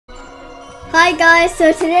Hi guys,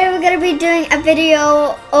 so today we're going to be doing a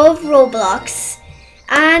video of Roblox,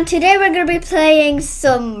 and today we're going to be playing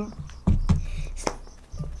some,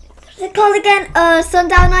 what's it called again?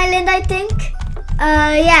 Sundown Island, I think.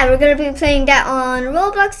 Yeah, we're going to be playing that on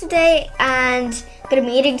Roblox today, and going to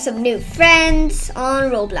be meeting some new friends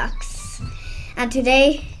on Roblox. And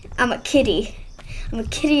today, I'm a kitty. I'm a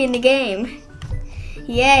kitty in the game.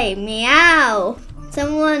 Yay, meow.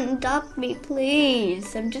 Someone adopt me,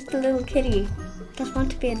 please. I'm just a little kitty. Just want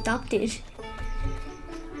to be adopted.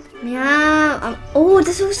 Meow. Oh,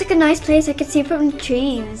 this looks like a nice place. I can see it from the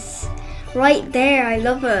trees. Right there. I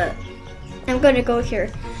love it. I'm going to go here.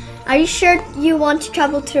 Are you sure you want to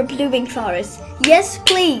travel to the blooming forest? Yes,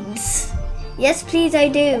 please. Yes, please, I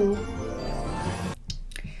do.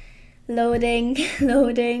 Loading,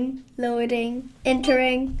 loading, loading,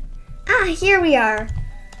 entering. Ah, here we are.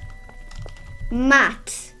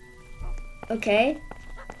 Matt. Okay.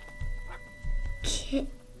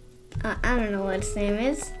 I don't know what his name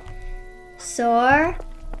is. Soar.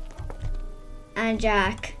 And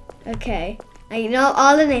Jack. Okay. I know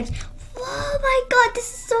all the names. Oh my god, this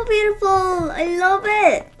is so beautiful. I love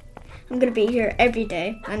it. I'm gonna be here every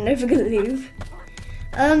day. I'm never gonna leave.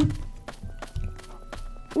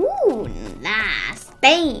 Ooh, nice.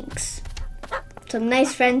 Thanks. Some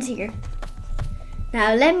nice friends here.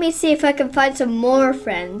 Now let me see if I can find some more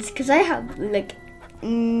friends, because I have like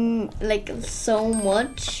so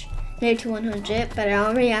much, near to 100, but I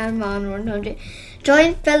already am on 100.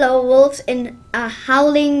 Join fellow wolves in a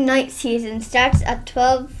howling night season. Starts at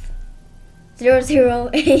 12:00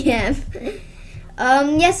 a.m.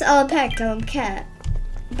 Yes, I'll pack. I'm a cat,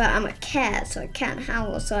 but I'm a cat, so I can't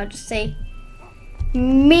howl. So I just say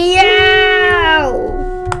meow,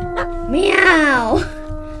 meow.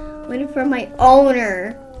 Waiting for my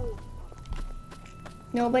owner.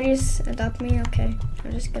 Nobody's adopting me? Okay.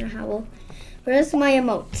 I'm just gonna howl. Where's my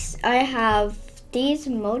emotes? I have these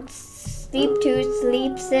emotes. Sleep to,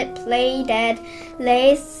 sleep, sit, play, dead,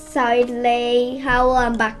 lay, side, lay, howl,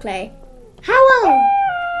 and back lay. Howl!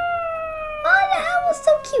 Oh, the howl's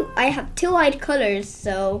so cute. I have two-eyed colors,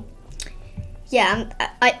 so yeah,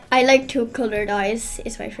 I like two-colored eyes.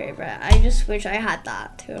 It's my favorite. I just wish I had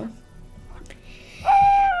that too.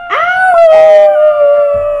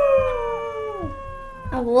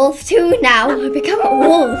 A wolf too now. I become a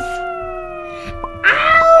wolf.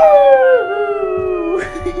 Ow!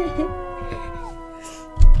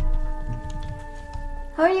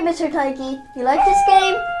 How are you, Mr. Taiki? You like this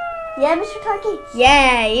game? Yeah, Mr. Taiki?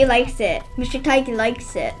 Yeah, he likes it. Mr. Taiki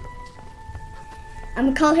likes it. I'm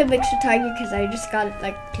gonna call him Mr. Taiki because I just got it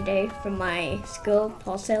like today from my school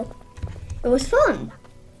wholesale. It was fun.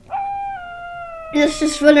 Let's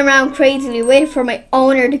just run around crazily, waiting for my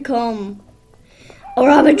owner to come. Or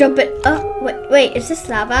I'm gonna jump it. Oh, wait, is this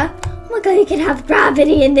lava? Oh my god, you can have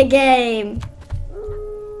gravity in the game.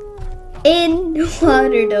 In the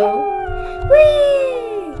water though.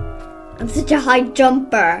 Whee! I'm such a high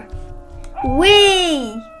jumper.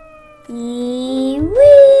 Whee! Whee!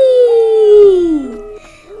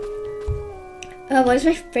 Oh, why is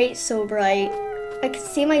my face so bright? I can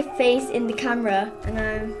see my face in the camera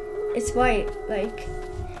and it's white, like,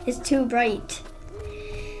 it's too bright.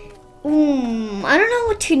 I don't know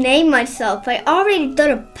what to name myself. I already done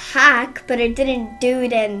a pack, but I didn't do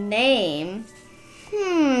the name.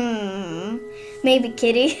 Maybe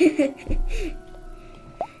Kitty.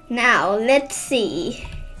 Now, let's see.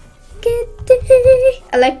 Kitty.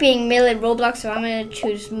 I like being male in Roblox, so I'm gonna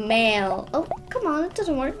choose male. Oh, come on, it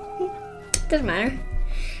doesn't work. Doesn't matter.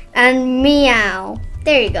 And meow.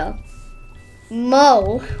 There you go.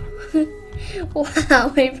 Mo.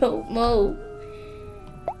 Wow, I wrote Mo.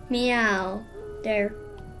 Meow. There.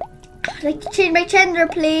 I'd like to change my gender,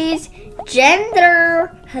 please.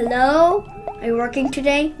 Gender. Hello? Are you working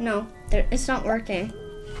today? No, it's not working.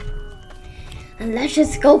 And let's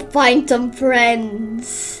just go find some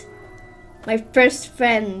friends. My first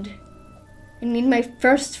friend. I need my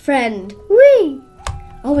first friend. Whee!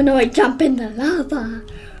 Oh no, I jump in the lava.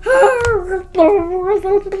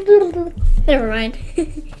 Never mind.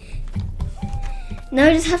 Now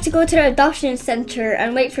I just have to go to the adoption center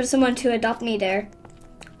and wait for someone to adopt me there.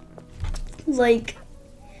 Like,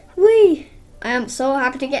 whee! I am so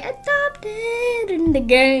happy to get adopted in the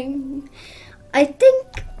game. I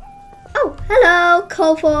think, oh, hello,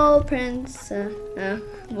 Kopo Prince.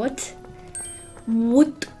 What?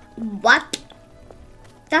 What?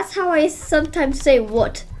 That's how I sometimes say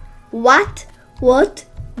what. What? What?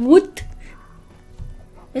 What?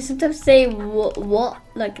 I sometimes say what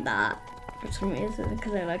like that. For some reason,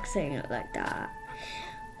 because I like saying it like that.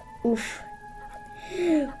 Oof.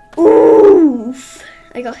 Oof.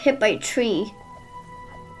 I got hit by a tree.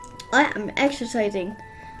 I am exercising.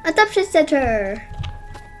 Adoption center.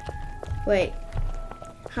 Wait.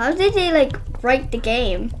 How did they like write the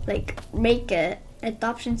game? Like make a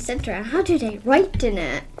adoption center? And how did they write in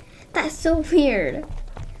it? That's so weird.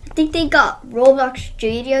 I think they got Roblox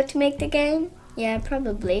Studio to make the game. Yeah,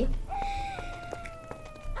 probably.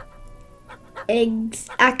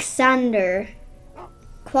 Alexander.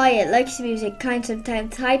 Quiet, likes music, kind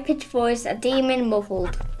sometimes, high-pitched voice, a demon,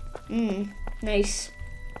 muffled. Nice.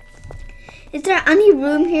 Is there any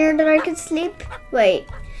room here that I can sleep? Wait,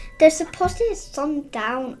 there's supposed to be a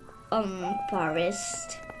sundown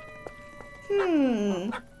forest.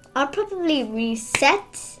 I'll probably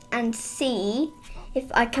reset and see if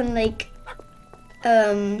I can like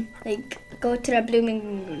go to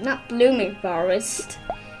the not blooming forest.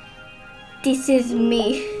 This is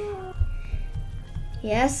me.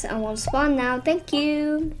 Yes, I won't spawn now. Thank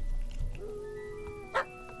you.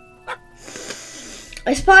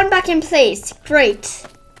 I spawned back in place. Great.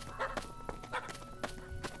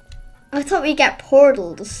 I thought we get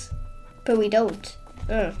portals, but we don't.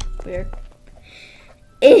 Weird.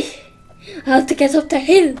 I have to get up the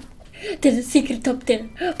hill. There's a secret up there.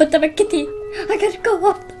 But I'm a kitty. I gotta go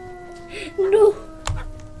up. No.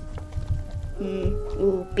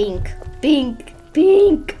 Ooh, pink. Pink.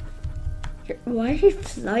 Pink. Why are you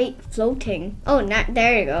floating? Oh,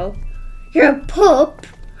 there you go. You're a pup.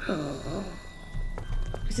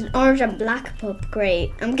 It's an orange and black pup.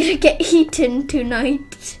 Great. I'm gonna get eaten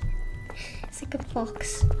tonight. It's like a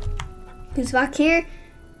fox. Who's back here?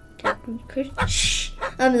 Shh.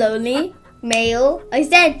 I'm lonely. Male. I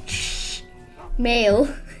said shh. Male.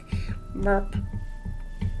 Merp.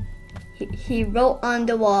 He wrote on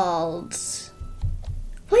the walls.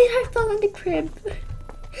 Why did I fall in the crib?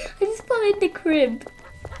 I just fell in the crib.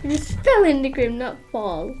 I just fell in the crib, not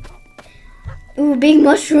fall. Ooh, big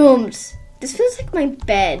mushrooms. This feels like my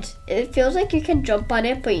bed. It feels like you can jump on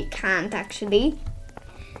it, but you can't actually.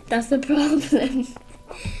 That's the problem.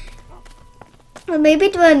 I'll maybe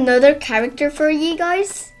do another character for you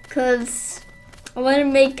guys, because I want to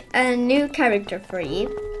make a new character for you.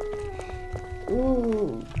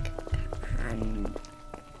 Ooh.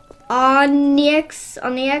 Onyx,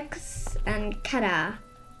 and Koda.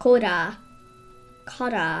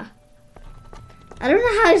 I don't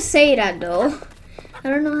know how to say that though. I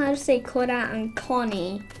don't know how to say Koda and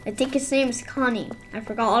Connie. I think his name is Connie. I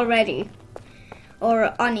forgot already.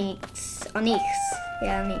 Or Onyx.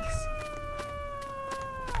 Yeah, Onyx.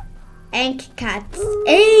 Ank cats.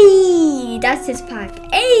 Hey, that's his pack.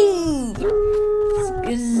 Hey,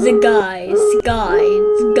 the guy,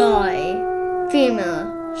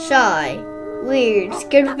 female, shy, weird,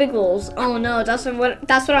 scared of pickles. Oh no, that's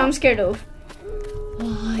what I'm scared of.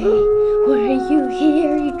 Why are you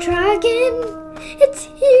here, you dragon? It's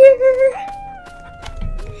here.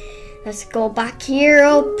 Let's go back here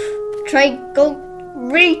up. Go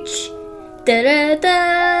reach. Da da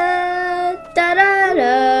da da da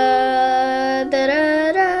da da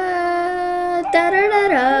da da da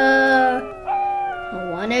da. I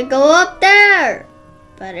wanna go up there,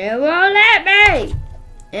 but it won't let me.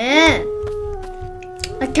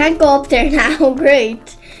 I can't go up there now.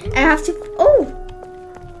 Great. I have to. Oh,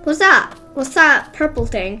 what's that? What's that purple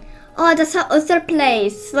thing? Oh, that's that other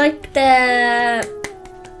place, like the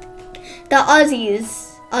Aussies.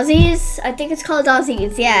 I think it's called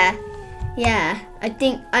Aussies. Yeah. I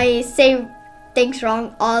think I say things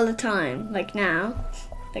wrong all the time, like now,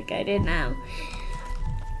 like I did now.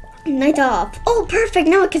 Night off. Oh, perfect.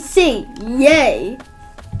 Now I can see. Yay.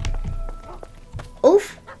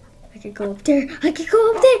 Oof. I could go up there. Yay.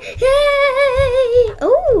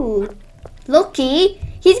 Oh, lucky.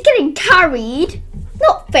 He's getting carried.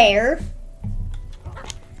 Not fair.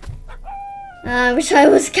 I wish I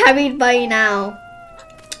was carried by now.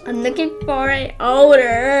 I'm looking for an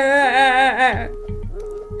owner.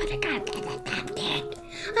 But I can't get adopted.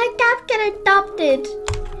 I can't get adopted.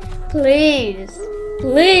 Please.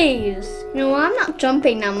 No, I'm not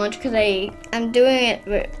jumping that much because I'm doing it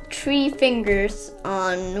with 3 fingers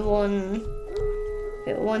on one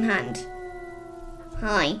hand.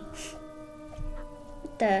 Hi.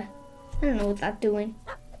 I don't know what that's doing.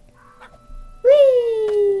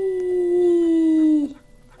 Whee!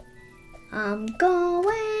 I'm going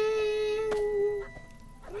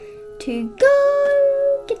to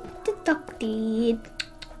go get adopted.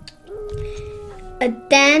 A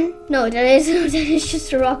den? No, that is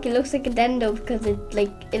just a rock. It looks like a den though because it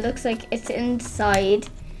looks like it's inside.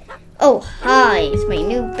 Oh, hi! It's my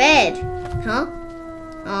new bed, huh?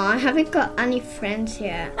 Oh, I haven't got any friends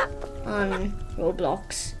yet on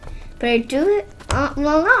Roblox. But I do it, well,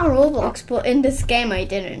 not on Roblox, but in this game I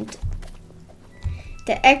didn't.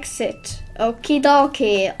 The exit. Okie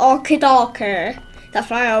dokie. Okie dokie. That's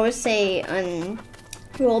what I always say on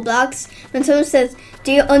Roblox. When someone says,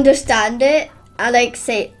 do you understand it? I like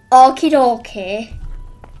say, okie dokie.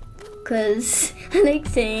 Because I like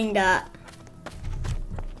saying that.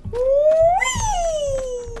 Whee!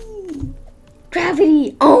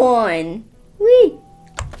 Gravity on. Whee!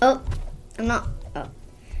 Oh, I'm not. Oh.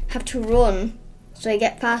 Have to run so I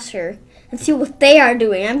get faster and see what they are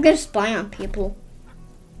doing. I'm gonna spy on people.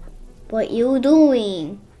 What you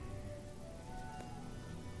doing?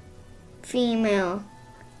 Female.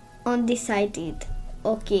 Undecided.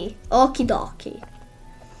 Okay. Okie dokie.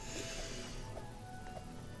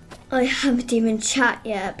 I haven't even chat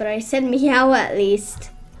yet, but I said meow at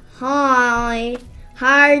least. Hi.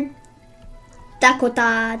 Hi.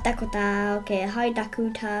 Dakota. Dakota. Okay. Hi,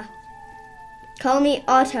 Dakota. Call me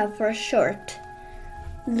Otta for short.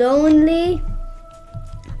 Lonely.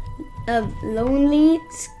 Lonely.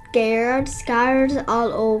 Scared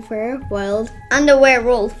all over, wild, and a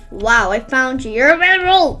werewolf. Wow, I found you. You're a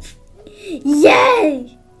werewolf.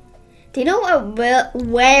 Yay! Do you know what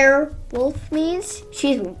werewolf means?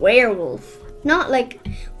 She's a werewolf. Not like,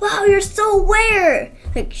 wow, you're so weird.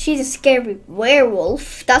 Like, she's a scary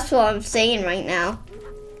werewolf. That's what I'm saying right now.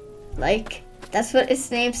 Like, that's what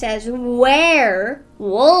its name says.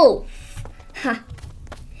 Werewolf. Ha.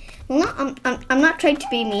 Well, I'm not trying to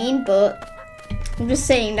be mean, but I'm just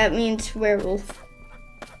saying that means werewolf.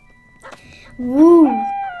 Woo!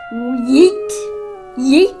 Yeet!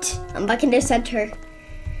 Yeet! I'm back in the center.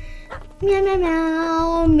 Meow, meow,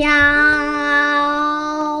 meow, meow.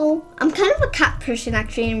 I'm kind of a cat person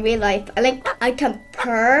actually in real life. I can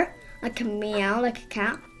purr, I can meow like a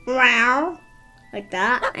cat. Meow. Like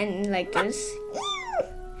that, and like this.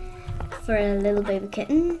 For a little baby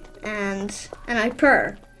kitten. And I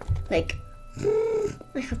purr. Like,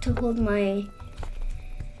 I have to hold my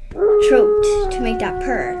throat to make that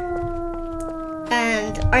purr.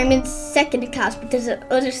 And I'm in second class, but there's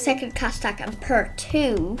another second class that can purr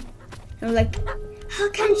too. And I'm like, how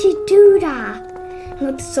can she do that? I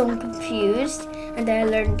looked so confused, and then I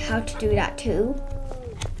learned how to do that too.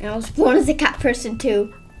 And I was born as a cat person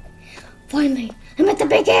too. Finally, I'm at the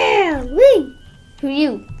big hill. Whee! Who are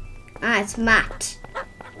you? Ah, it's Matt.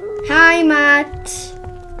 Hi, Matt.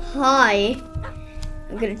 Hi.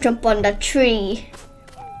 I'm gonna jump on that tree.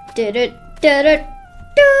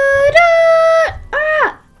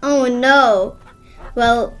 Ah! Oh no.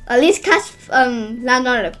 Well, at least cats land on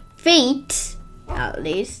their feet. At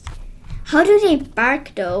least. How do they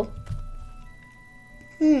bark though?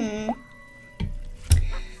 I'm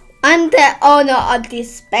the owner of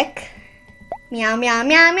this speck. Meow meow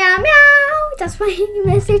meow meow meow. That's my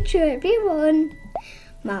message to everyone.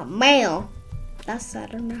 My mail. I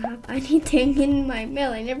don't have anything in my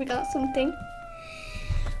mail. I never got something.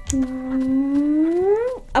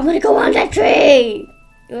 I'm gonna go on that tree.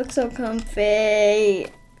 You look so comfy.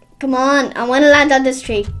 Come on, I wanna land on this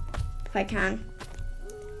tree. If I can.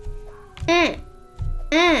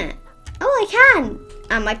 Oh, I can.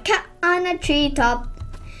 I'm a cat on a treetop.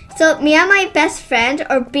 So me and my best friend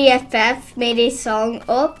or BFF made a song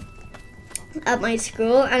up at my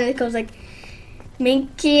school, and it goes like,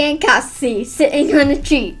 Minky and Cassie sitting on a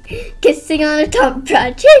tree, kissing on a top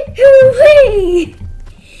branch. Hoo-wee!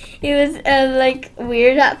 It was like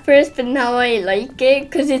weird at first, but now I like it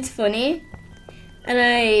because it's funny. And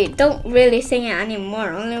I don't really sing it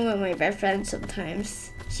anymore, only with my best friend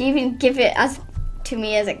sometimes. She even gave it to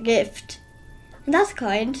me as a gift. And that's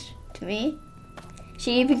kind to me.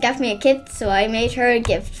 She even gave me a kit, so I made her a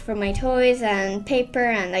gift for my toys and paper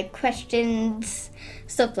and like questions,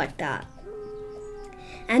 stuff like that.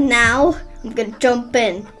 And now I'm gonna jump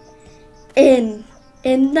in the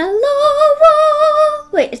lava.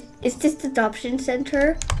 Wait, is this the adoption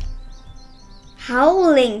center?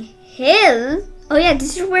 Howling Hill? Oh yeah,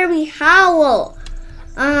 this is where we howl.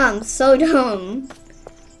 I'm so dumb.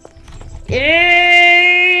 Yay!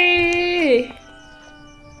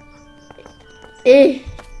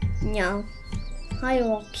 No. Hi,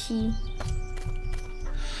 Walkie.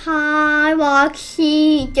 Hi,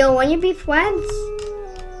 Walkie. Do you want to be friends?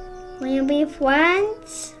 Want to be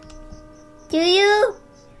friends? Do you?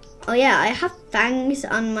 Oh yeah, I have fangs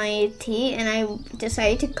on my teeth, and I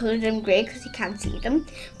decided to color them gray because you can't see them.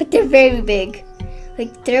 But they're very big.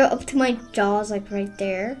 Like, they're up to my jaws, like right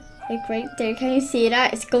there. Like right there. Can you see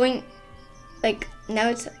that? It's going, like, now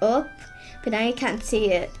it's up, but now you can't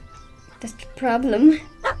see it. That's the problem.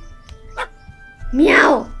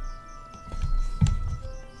 Meow!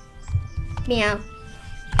 Meow.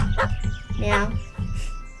 Meow.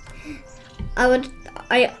 I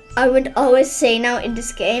would always say now in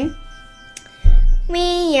this game,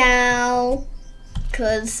 meow,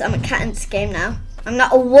 because I'm a cat in this game now. I'm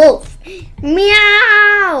not a wolf.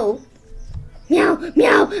 Meow, meow,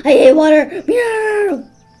 meow. I hate water. Meow.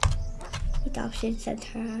 Adoption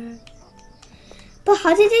center. But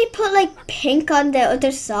how did they put like pink on the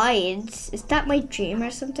other sides? Is that my dream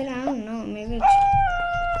or something? I don't know. Maybe it's...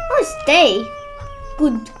 Oh, stay.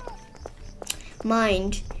 Good.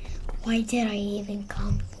 Mind. Why did I even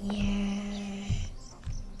come here?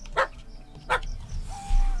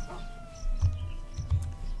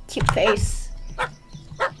 Cute face.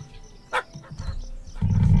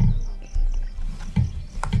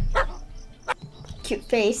 Cute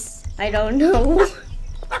face. I don't know.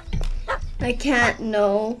 I can't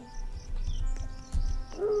know.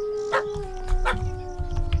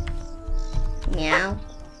 Meow.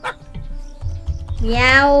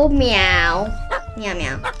 Meow, meow. Meow,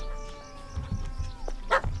 meow.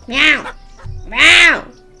 Meow. Meow.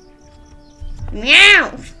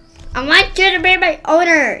 Meow. I want you to be my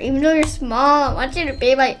owner. Even though you're small, I want you to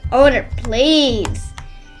be my owner, please.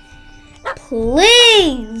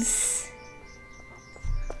 Please.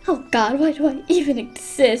 Oh God, why do I even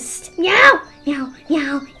exist? Meow, meow,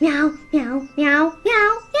 meow, meow, meow, meow,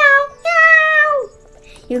 meow, meow, meow.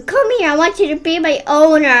 You come here, I want you to be my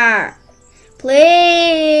owner. Please.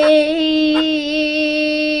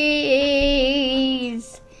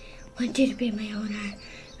 I want you to be my owner.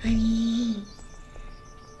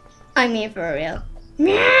 I mean for real.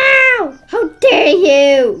 Meow! How dare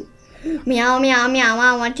you? Meow, meow, meow,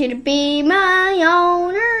 I want you to be my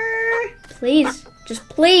owner. Please. Just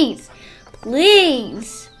please,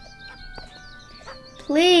 please,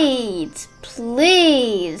 please,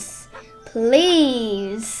 please,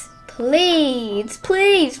 please, please,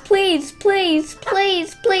 please, please, please,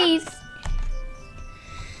 please, please.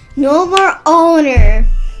 No more owner.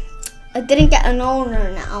 I didn't get an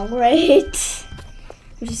owner now, right?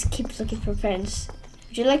 I just keep looking for friends.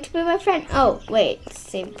 Would you like to be my friend? Oh, wait,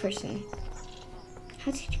 same person.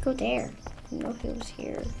 How did you go there? I didn't know he was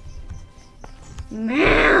here.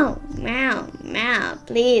 Meow, meow, meow,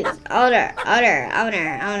 please, owner, owner,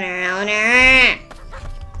 owner, owner, owner.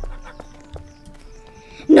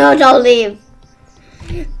 No, don't leave.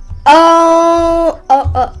 Owner,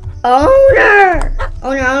 owner,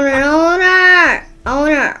 owner,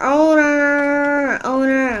 owner, owner, owner,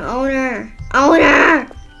 owner,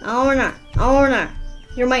 owner, owner.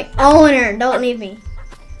 You're my owner, don't leave me.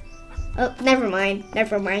 Oh, never mind,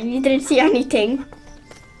 you didn't see anything.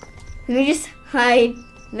 Let me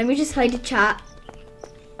just hide the chat.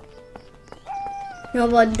 No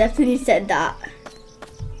one definitely said that.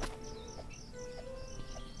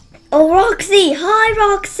 Oh, Roxy! Hi,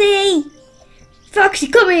 Roxy! Foxy,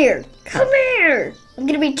 come here! Come here! I'm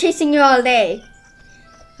gonna be chasing you all day.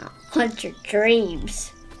 I'll hunt your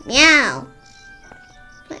dreams. Meow.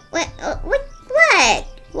 What?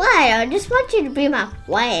 I just want you to be my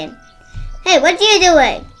friend. Hey, what you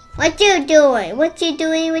doing? What you doing? What you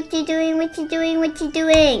doing? What you doing? What you doing? What you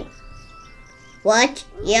doing? What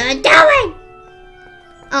you doing?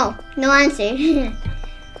 Oh, no answer.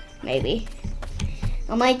 Maybe.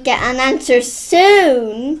 I might get an answer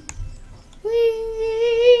soon.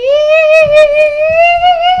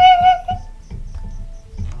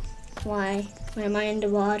 Why? Why am I in the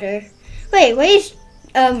water? Wait, why is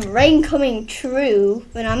rain coming true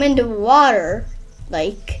when I'm in the water?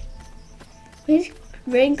 Like, why is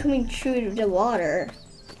rain coming through the water?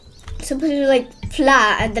 It's supposed to be like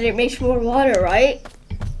flat and then it makes more water, right?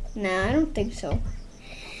 Nah, I don't think so.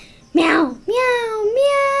 Meow, meow,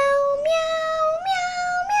 meow, meow,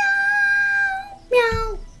 meow,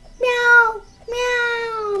 meow, meow,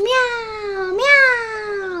 meow, meow,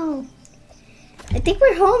 meow. I think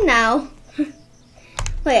we're home now.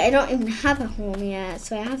 Wait, I don't even have a home yet,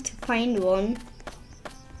 so I have to find one.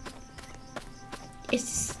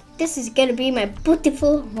 This is gonna be my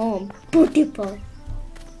beautiful home. Beautiful.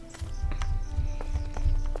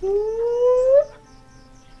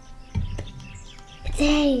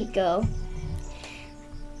 There you go.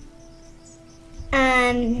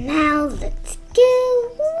 And now let's go.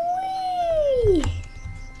 Whee!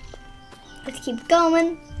 Let's keep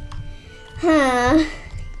going.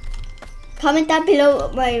 Comment down below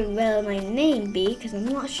what my name be, because I'm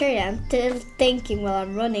not sure yet. I'm still thinking while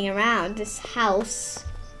I'm running around this house.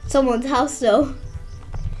 Someone's house though.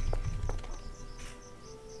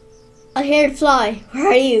 I hear it fly. Where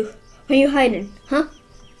are you? Where are you hiding? Huh?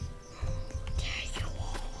 There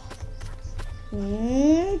you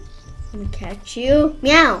are. Let me catch you.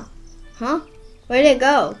 Meow. Huh? Where'd it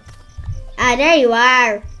go? Ah, there you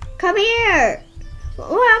are. Come here.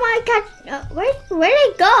 Where am I where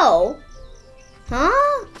did it go?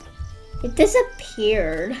 Huh? It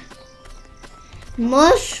disappeared.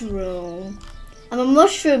 Mushroom. I'm a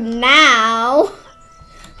mushroom now.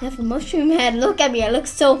 I have a mushroom head. Look at me. I look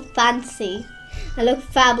so fancy. I look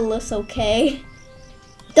fabulous, okay?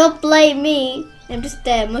 Don't blame me. I'm just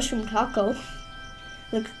a mushroom taco.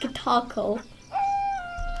 Look like a taco.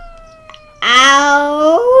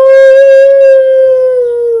 Ow!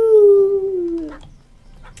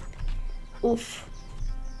 Oof.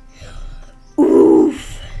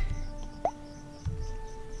 Oof.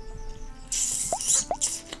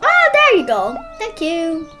 Oh, there you go. Thank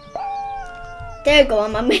you. There you go.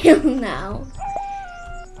 I'm a male now.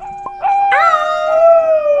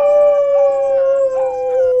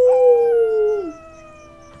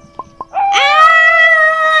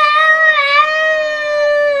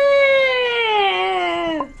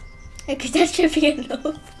 Okay, that should be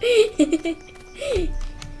enough.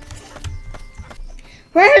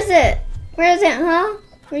 Where is it? Where is it, huh?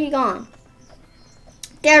 Where are you gone?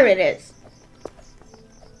 There it is.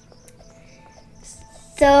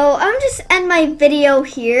 So I'm just end my video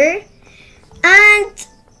here, and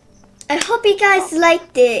I hope you guys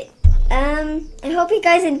liked it. I hope you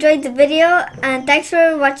guys enjoyed the video, and thanks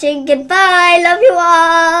for watching. Goodbye. Love you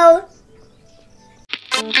all.